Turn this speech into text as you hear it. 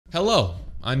Hello,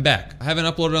 I'm back. I haven't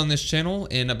uploaded on this channel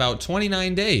in about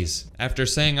 29 days. After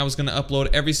saying I was gonna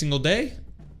upload every single day,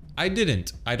 I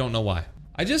didn't. I don't know why.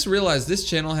 I just realized this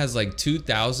channel has like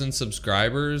 2,000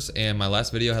 subscribers and my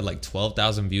last video had like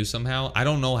 12,000 views somehow. I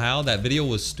don't know how. That video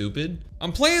was stupid.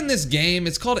 I'm playing this game.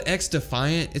 It's called X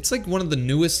Defiant. It's like one of the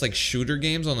newest like shooter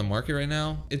games on the market right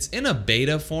now. It's in a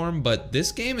beta form, but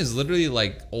this game is literally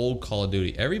like old Call of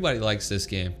Duty. Everybody likes this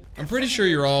game. I'm pretty sure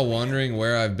you're all wondering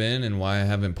where I've been and why I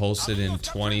haven't posted in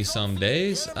 20 some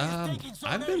days.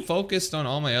 I've been focused on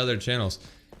all my other channels.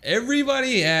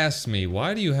 Everybody asks me,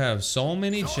 why do you have so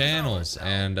many channels?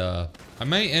 And I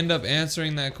might end up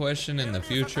answering that question in the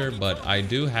future, but I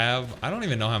do have, I don't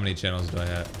even know how many channels do I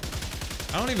have.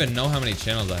 I don't even know how many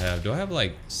channels I have. Do I have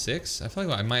like 6? I feel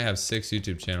like I might have 6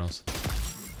 YouTube channels.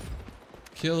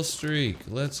 Kill streak,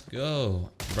 let's go.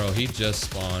 Bro, he just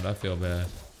spawned, I feel bad.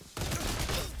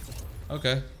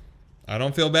 Okay, I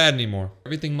don't feel bad anymore.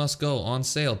 Everything must go on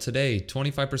sale today,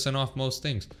 25% off most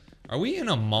things. Are we in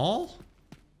a mall?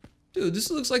 Dude, this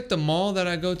looks like the mall that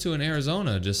I go to in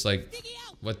Arizona, just like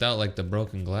without like the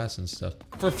broken glass and stuff.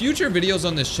 For future videos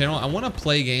on this channel, I want to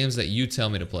play games that you tell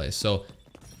me to play. So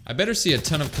I better see a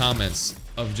ton of comments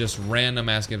of just random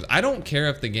ass games. I don't care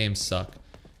if the games suck.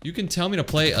 You can tell me to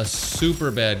play a super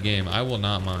bad game. I will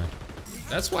not mind.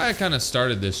 That's why I kind of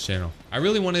started this channel. I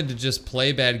really wanted to just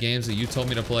play bad games that you told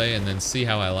me to play and then see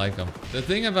how I like them. The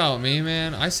thing about me,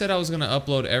 man, I said I was gonna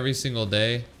upload every single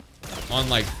day on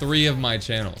like 3 of my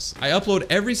channels. I upload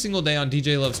every single day on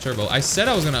DJ Loves Turbo. I said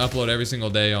I was gonna upload every single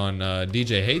day on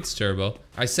DJ Hates Turbo.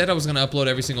 I said I was gonna upload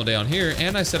every single day on here,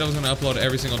 and I said I was gonna upload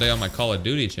every single day on my Call of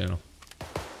Duty channel.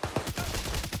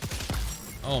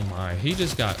 Oh my, he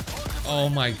just got, oh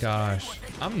my gosh.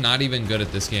 I'm not even good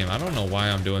at this game. I don't know why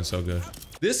I'm doing so good.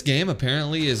 This game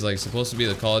apparently is like supposed to be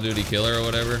the Call of Duty killer or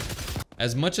whatever.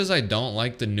 As much as I don't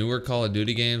like the newer Call of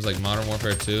Duty games like Modern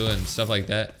Warfare 2 and stuff like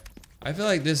that, I feel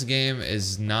like this game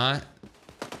is not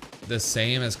the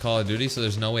same as Call of Duty, so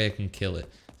there's no way I can kill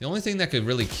it. The only thing that could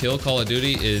really kill Call of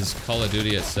Duty is Call of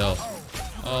Duty itself.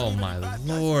 Oh my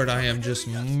lord, I am just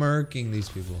murking these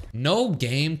people. No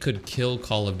game could kill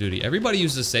Call of Duty. Everybody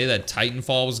used to say that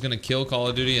Titanfall was gonna kill Call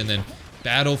of Duty and then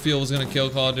Battlefield was gonna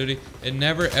kill Call of Duty. It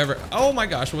never ever, oh my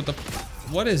gosh,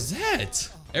 what is that?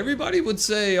 Everybody would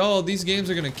say, oh, these games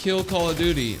are gonna kill Call of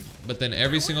Duty, but then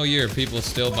every single year people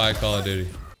still buy Call of Duty.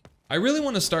 I really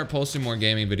want to start posting more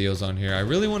gaming videos on here. I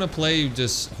really want to play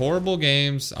just horrible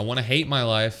games. I want to hate my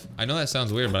life. I know that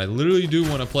sounds weird, but I literally do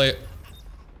want to play.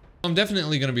 I'm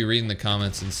definitely going to be reading the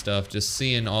comments and stuff, just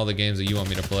seeing all the games that you want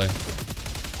me to play.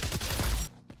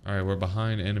 All right, we're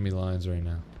behind enemy lines right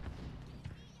now.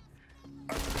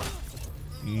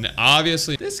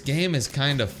 Obviously, this game is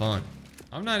kind of fun.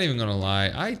 I'm not even going to lie.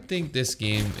 I think this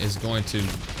game is going to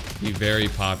be very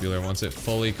popular once it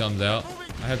fully comes out.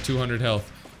 I have 200 health.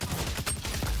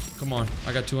 Come on,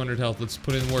 I got 200 health. Let's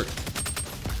put in work.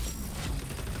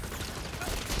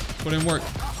 Put in work.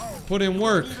 Put in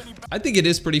work. I think it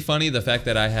is pretty funny the fact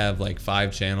that I have like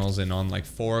 5 channels and on like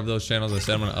 4 of those channels I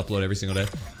said I'm gonna upload every single day.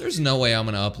 There's no way I'm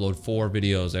gonna upload 4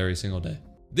 videos every single day.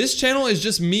 This channel is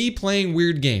just me playing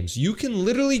weird games. You can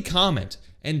literally comment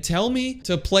and tell me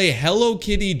to play Hello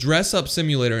Kitty Dress Up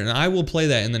Simulator and I will play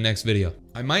that in the next video.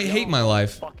 I might hate my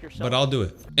life, but I'll do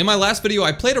it. In my last video,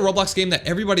 I played a Roblox game that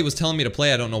everybody was telling me to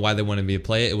play. I don't know why they wanted me to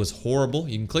play it. It was horrible.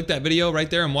 You can click that video right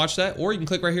there and watch that, or you can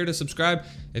click right here to subscribe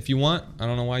if you want. I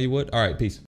don't know why you would. All right, peace.